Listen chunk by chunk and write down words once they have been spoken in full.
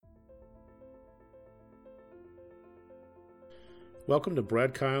Welcome to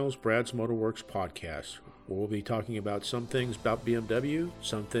Brad Kyle's Brad's Motorworks podcast, where we'll be talking about some things about BMW,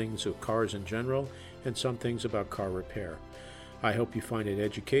 some things of cars in general, and some things about car repair. I hope you find it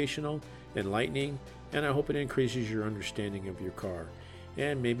educational, enlightening, and I hope it increases your understanding of your car.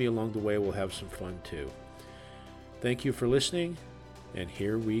 And maybe along the way we'll have some fun too. Thank you for listening, and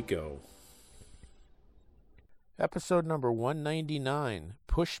here we go. Episode number 199,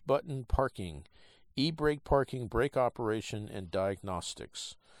 Push-Button Parking. E-brake parking, brake operation, and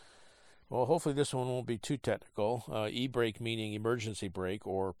diagnostics. Well, hopefully this one won't be too technical. E-brake meaning emergency brake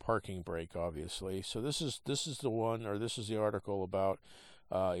or parking brake, obviously. So this is the article about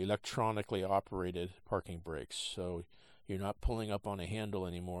electronically operated parking brakes. So you're not pulling up on a handle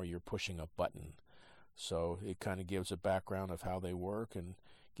anymore, you're pushing a button. So it kind of gives a background of how they work and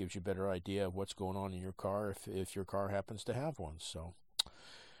gives you a better idea of what's going on in your car if your car happens to have one. So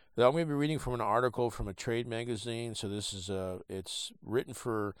I'm going to be reading from an article from a trade magazine. So this is it's written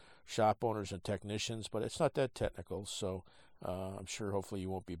for shop owners and technicians, but it's not that technical. So I'm sure hopefully you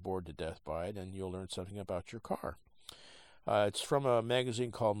won't be bored to death by it, and you'll learn something about your car. It's from a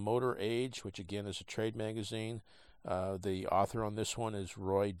magazine called Motor Age, which again is a trade magazine. The author on this one is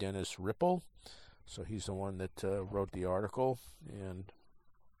Roy Dennis Ripple. So he's the one that wrote the article, and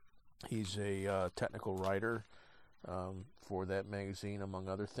he's a technical writer for that magazine, among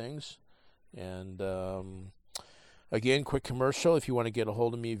other things. And again, quick commercial. If you want to get a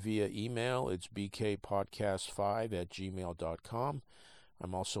hold of me via email, it's bkpodcast5@gmail.com.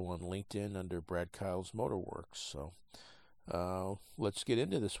 I'm also on LinkedIn under Brad Kyle's Motorworks. So let's get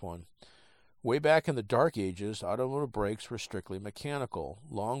into this one. Way back in the dark ages, automotive brakes were strictly mechanical.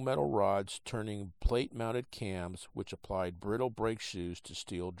 Long metal rods turning plate-mounted cams which applied brittle brake shoes to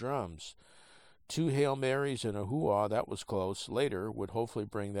steel drums. 2 Hail Marys and a hoo-ah, that was close, later would hopefully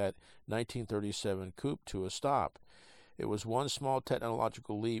bring that 1937 coupe to a stop. It was one small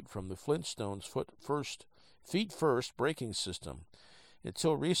technological leap from the Flintstones' feet-first braking system.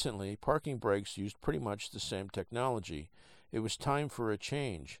 Until recently, parking brakes used pretty much the same technology. It was time for a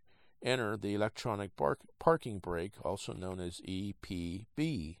change. Enter the electronic parking brake, also known as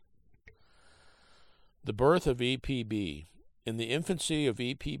EPB. The birth of EPB. In the infancy of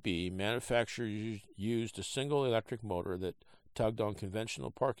EPB, manufacturers used a single electric motor that tugged on conventional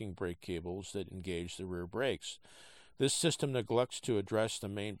parking brake cables that engaged the rear brakes. This system neglects to address the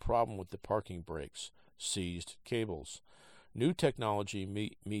main problem with the parking brakes: seized cables. New technology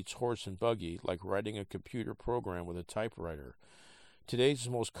meets horse and buggy, like writing a computer program with a typewriter. Today's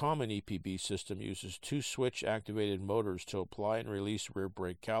most common EPB system uses 2 switch-activated motors to apply and release rear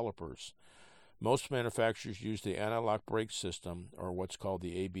brake calipers. Most manufacturers use the anti-lock brake system, or what's called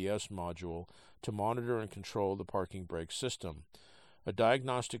the ABS module, to monitor and control the parking brake system. A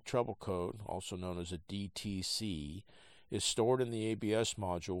diagnostic trouble code, also known as a DTC, is stored in the ABS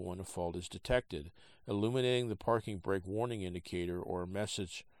module when a fault is detected, illuminating the parking brake warning indicator or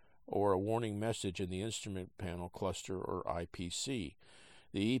a warning message in the instrument panel cluster, or IPC.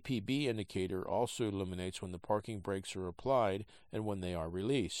 The EPB indicator also illuminates when the parking brakes are applied and when they are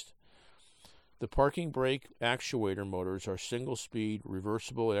released. The parking brake actuator motors are single-speed,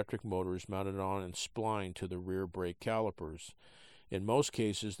 reversible electric motors mounted on and splined to the rear brake calipers. In most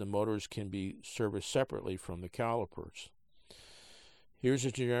cases, the motors can be serviced separately from the calipers. Here's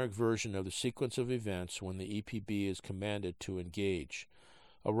a generic version of the sequence of events when the EPB is commanded to engage.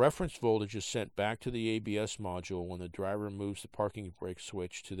 A reference voltage is sent back to the ABS module when the driver moves the parking brake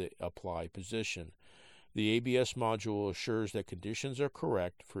switch to the apply position. The ABS module assures that conditions are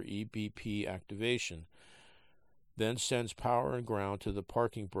correct for EBP activation, then sends power and ground to the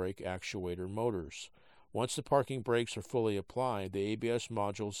parking brake actuator motors. Once the parking brakes are fully applied, the ABS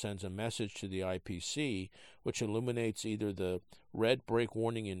module sends a message to the IPC, which illuminates either the red brake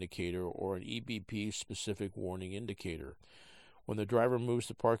warning indicator or an EBP-specific warning indicator. When the driver moves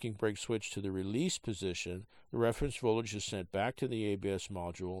the parking brake switch to the release position, the reference voltage is sent back to the ABS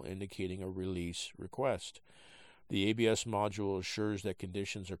module, indicating a release request. The ABS module assures that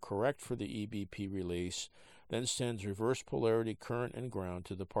conditions are correct for the EBP release, then sends reverse polarity current and ground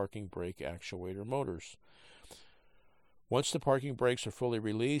to the parking brake actuator motors. Once the parking brakes are fully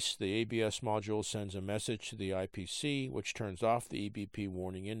released, the ABS module sends a message to the IPC, which turns off the EBP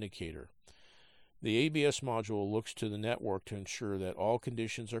warning indicator. The ABS module looks to the network to ensure that all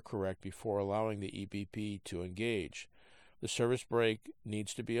conditions are correct before allowing the EBP to engage. The service brake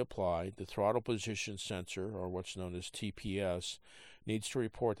needs to be applied. The throttle position sensor, or what's known as TPS, needs to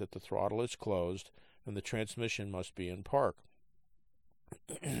report that the throttle is closed, and the transmission must be in park.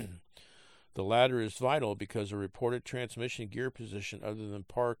 The latter is vital because a reported transmission gear position other than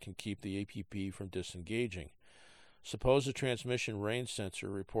park can keep the EPP from disengaging. Suppose the transmission range sensor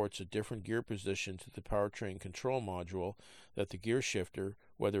reports a different gear position to the powertrain control module that the gear shifter,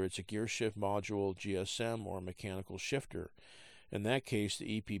 whether it's a gear shift module, GSM, or a mechanical shifter. In that case,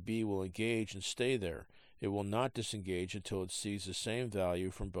 the EPB will engage and stay there. It will not disengage until it sees the same value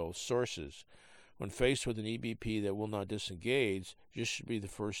from both sources. When faced with an EBP that will not disengage, this should be the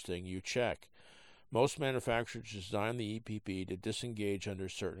first thing you check. Most manufacturers design the EPB to disengage under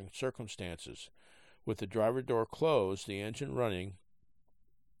certain circumstances. With the driver door closed, the engine running,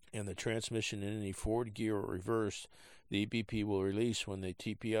 and the transmission in any forward gear or reverse, the EBP will release when the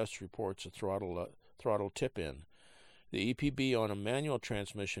TPS reports a throttle tip-in. The EPB on a manual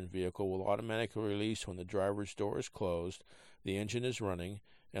transmission vehicle will automatically release when the driver's door is closed, the engine is running,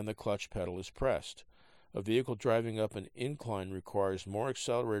 and the clutch pedal is pressed. A vehicle driving up an incline requires more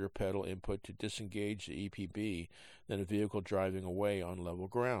accelerator pedal input to disengage the EPB than a vehicle driving away on level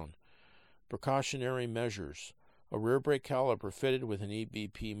ground. Precautionary measures. A rear brake caliper fitted with an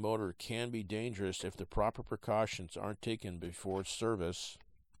EBP motor can be dangerous if the proper precautions aren't taken before servicing.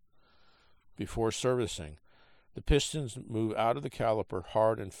 The pistons move out of the caliper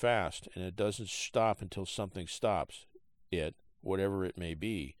hard and fast, and it doesn't stop until something stops it, whatever it may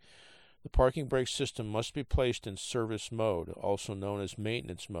be. The parking brake system must be placed in service mode, also known as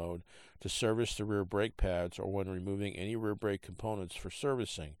maintenance mode, to service the rear brake pads or when removing any rear brake components for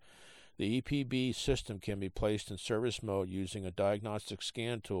servicing. The EPB system can be placed in service mode using a diagnostic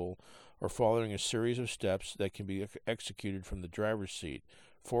scan tool or following a series of steps that can be executed from the driver's seat.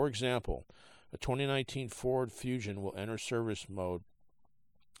 For example, a 2019 Ford Fusion will enter service mode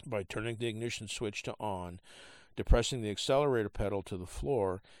by turning the ignition switch to on, depressing the accelerator pedal to the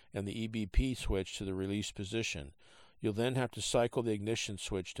floor, and the EBP switch to the release position. You'll then have to cycle the ignition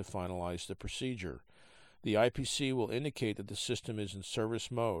switch to finalize the procedure. The IPC will indicate that the system is in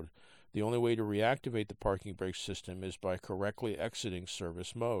service mode. The only way to reactivate the parking brake system is by correctly exiting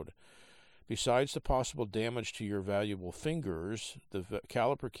service mode. Besides the possible damage to your valuable fingers, the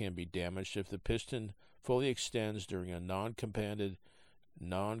caliper can be damaged if the piston fully extends during a non-commanded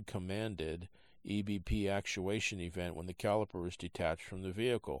EBP actuation event when the caliper is detached from the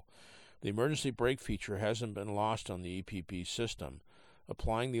vehicle. The emergency brake feature hasn't been lost on the EPP system.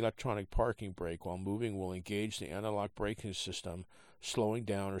 Applying the electronic parking brake while moving will engage the analog braking system, slowing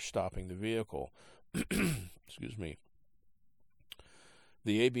down or stopping the vehicle. Excuse me.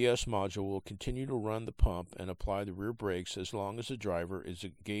 The ABS module will continue to run the pump and apply the rear brakes as long as the driver is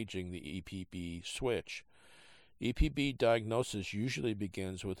engaging the EPB switch. EPB diagnosis usually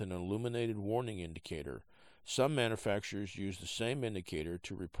begins with an illuminated warning indicator. Some manufacturers use the same indicator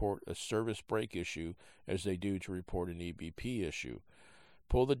to report a service brake issue as they do to report an EBP issue.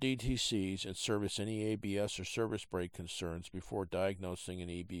 Pull the DTCs and service any ABS or service brake concerns before diagnosing an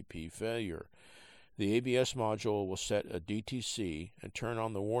EBP failure. The ABS module will set a DTC and turn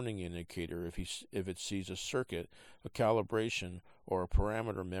on the warning indicator if it sees a circuit, a calibration, or a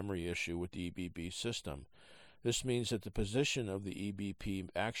parameter memory issue with the EBP system. This means that the position of the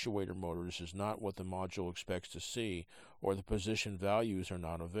EBP actuator motors is not what the module expects to see, or the position values are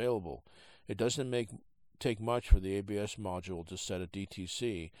not available. It doesn't take much for the ABS module to set a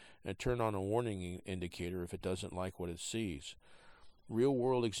DTC and turn on a warning indicator if it doesn't like what it sees.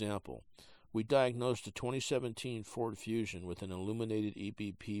 Real-world example. We diagnosed a 2017 Ford Fusion with an illuminated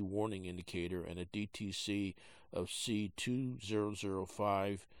EBP warning indicator and a DTC of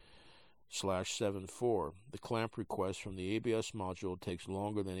C2005/74. The clamp request from the ABS module takes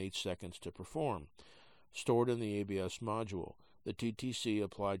longer than 8 seconds to perform. Stored in the ABS module, the DTC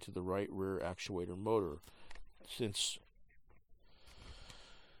applied to the right rear actuator motor. Since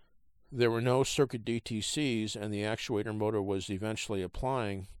there were no circuit DTCs and the actuator motor was eventually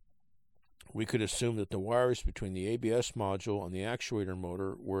applying, we could assume that the wires between the ABS module and the actuator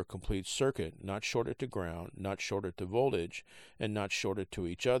motor were a complete circuit, not shorted to ground, not shorted to voltage, and not shorted to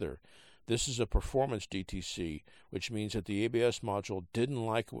each other. This is a performance DTC, which means that the ABS module didn't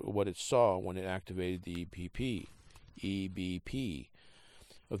like what it saw when it activated the EBP.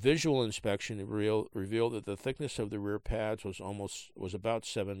 A visual inspection revealed that the thickness of the rear pads was about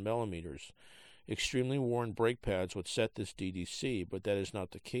 7 millimeters. Extremely worn brake pads would set this DTC, but that is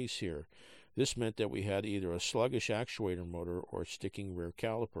not the case here. This meant that we had either a sluggish actuator motor or a sticking rear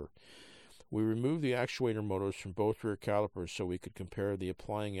caliper. We removed the actuator motors from both rear calipers so we could compare the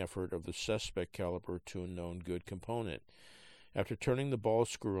applying effort of the suspect caliper to a known good component. After turning the ball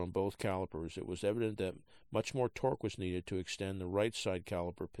screw on both calipers, it was evident that much more torque was needed to extend the right side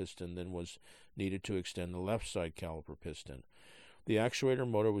caliper piston than was needed to extend the left side caliper piston. The actuator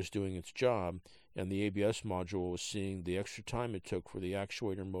motor was doing its job, and the ABS module was seeing the extra time it took for the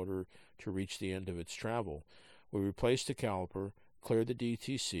actuator motor to reach the end of its travel. We replaced the caliper, cleared the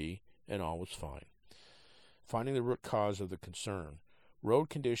DTC, and all was fine. Finding the root cause of the concern. Road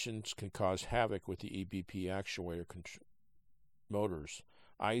conditions can cause havoc with the EBP actuator motors.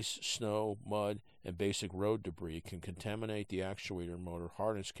 Ice, snow, mud, and basic road debris can contaminate the actuator motor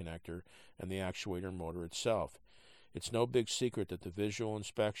harness connector and the actuator motor itself. It's no big secret that the visual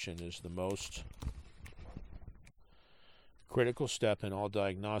inspection is the most critical step in all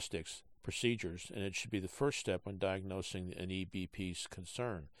diagnostics procedures, and it should be the first step when diagnosing an EBP's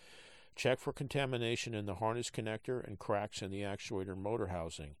concern. Check for contamination in the harness connector and cracks in the actuator motor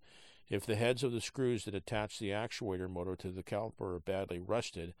housing. If the heads of the screws that attach the actuator motor to the caliper are badly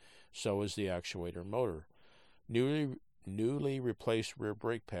rusted, so is the actuator motor. Newly replaced rear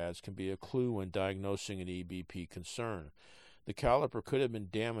brake pads can be a clue when diagnosing an EBP concern. The caliper could have been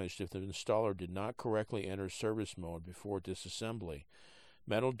damaged if the installer did not correctly enter service mode before disassembly.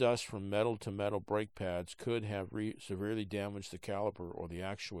 Metal dust from metal-to-metal brake pads could have severely damaged the caliper or the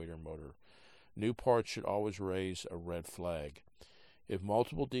actuator motor. New parts should always raise a red flag. If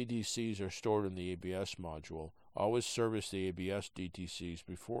multiple DTCs are stored in the ABS module, always service the ABS DTCs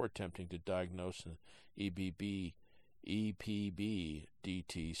before attempting to diagnose an EPB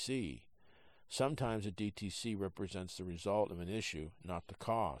DTC. Sometimes a DTC represents the result of an issue, not the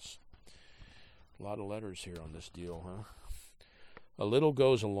cause. A lot of letters here on this deal, huh? A little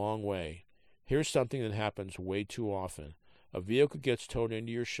goes a long way. Here's something that happens way too often. A vehicle gets towed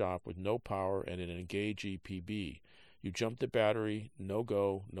into your shop with no power and an engaged EPB. You jump the battery, no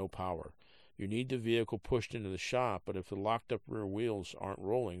go, no power. You need the vehicle pushed into the shop, but if the locked up rear wheels aren't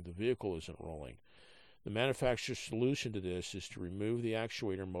rolling, the vehicle isn't rolling. The manufacturer's solution to this is to remove the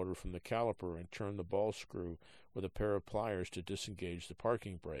actuator motor from the caliper and turn the ball screw with a pair of pliers to disengage the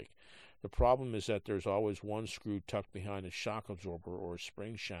parking brake. The problem is that there's always one screw tucked behind a shock absorber or a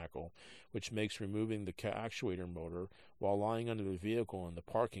spring shackle, which makes removing the actuator motor while lying under the vehicle in the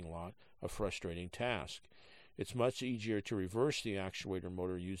parking lot a frustrating task. It's much easier to reverse the actuator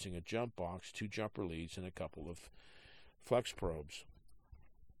motor using a jump box, 2 jumper leads, and a couple of flex probes.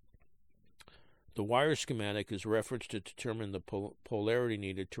 The wire schematic is referenced to determine the polarity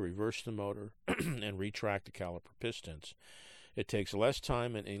needed to reverse the motor and retract the caliper pistons. It takes less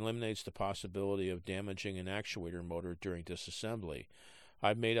time and eliminates the possibility of damaging an actuator motor during disassembly.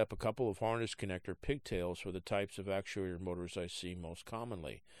 I've made up a couple of harness connector pigtails for the types of actuator motors I see most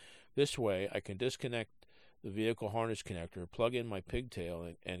commonly. This way, I can disconnect the vehicle harness connector, plug in my pigtail,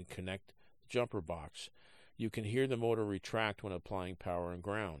 and connect the jumper box. You can hear the motor retract when applying power and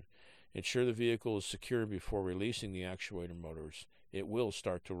ground. Ensure the vehicle is secure before releasing the actuator motors. It will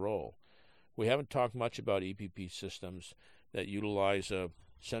start to roll. We haven't talked much about EPP systems that utilize a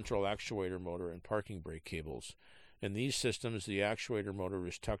central actuator motor and parking brake cables. In these systems, the actuator motor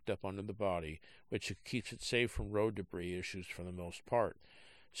is tucked up under the body, which keeps it safe from road debris issues for the most part.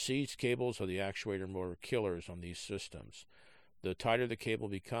 Seized cables are the actuator motor killers on these systems. The tighter the cable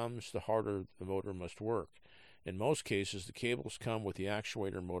becomes, the harder the motor must work. In most cases, the cables come with the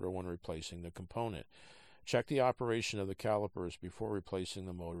actuator motor when replacing the component. Check the operation of the calipers before replacing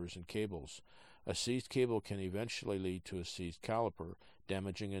the motors and cables. A seized cable can eventually lead to a seized caliper,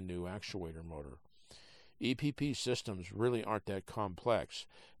 damaging a new actuator motor. EPP systems really aren't that complex.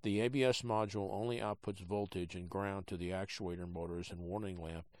 The ABS module only outputs voltage and ground to the actuator motors and warning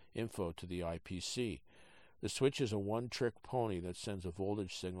lamp info to the IPC. The switch is a one-trick pony that sends a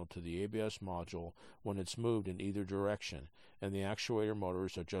voltage signal to the ABS module when it's moved in either direction, and the actuator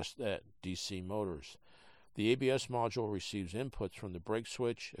motors are just that, DC motors. The ABS module receives inputs from the brake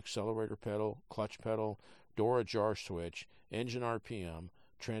switch, accelerator pedal, clutch pedal, door ajar switch, engine RPM,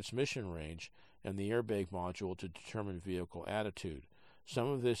 transmission range, and the airbag module to determine vehicle attitude. Some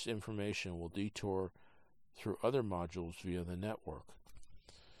of this information will detour through other modules via the network.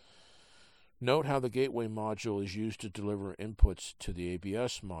 Note how the gateway module is used to deliver inputs to the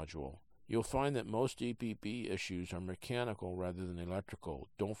ABS module. You'll find that most EPP issues are mechanical rather than electrical.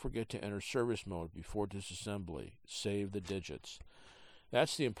 Don't forget to enter service mode before disassembly. Save the digits.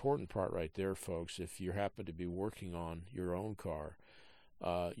 That's the important part right there, folks. If you happen to be working on your own car,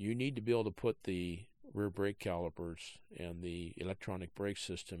 you need to be able to put the rear brake calipers and the electronic brake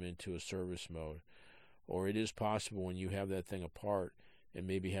system into a service mode. Or it is possible when you have that thing apart and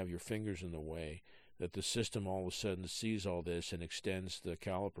maybe have your fingers in the way, that the system all of a sudden sees all this and extends the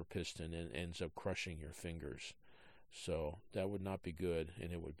caliper piston and ends up crushing your fingers. So that would not be good,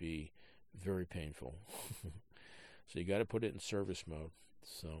 and it would be very painful. So you got to put it in service mode.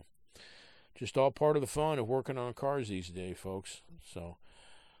 So just all part of the fun of working on cars these days, folks. So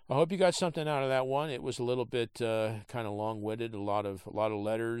I hope you got something out of that one. It was a little bit kind of long-winded, a lot of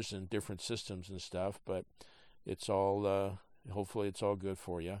letters and different systems and stuff, but it's all hopefully it's all good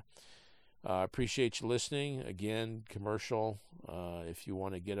for you. I appreciate you listening. Again, commercial. If you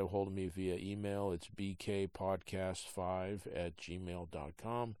want to get a hold of me via email, it's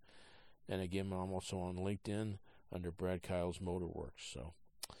bkpodcast5@gmail.com. And again, I'm also on LinkedIn under Brad Kyle's Motorworks. So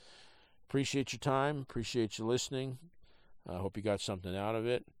appreciate your time. Appreciate you listening. I hope you got something out of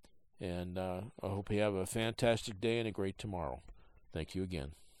it. And I hope you have a fantastic day and a great tomorrow. Thank you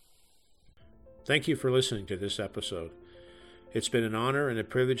again. Thank you for listening to this episode. It's been an honor and a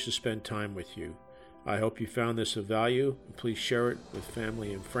privilege to spend time with you. I hope you found this of value. Please share it with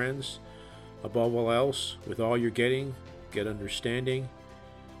family and friends. Above all else, with all you're getting, get understanding.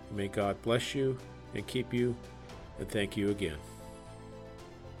 May God bless you and keep you, and thank you again.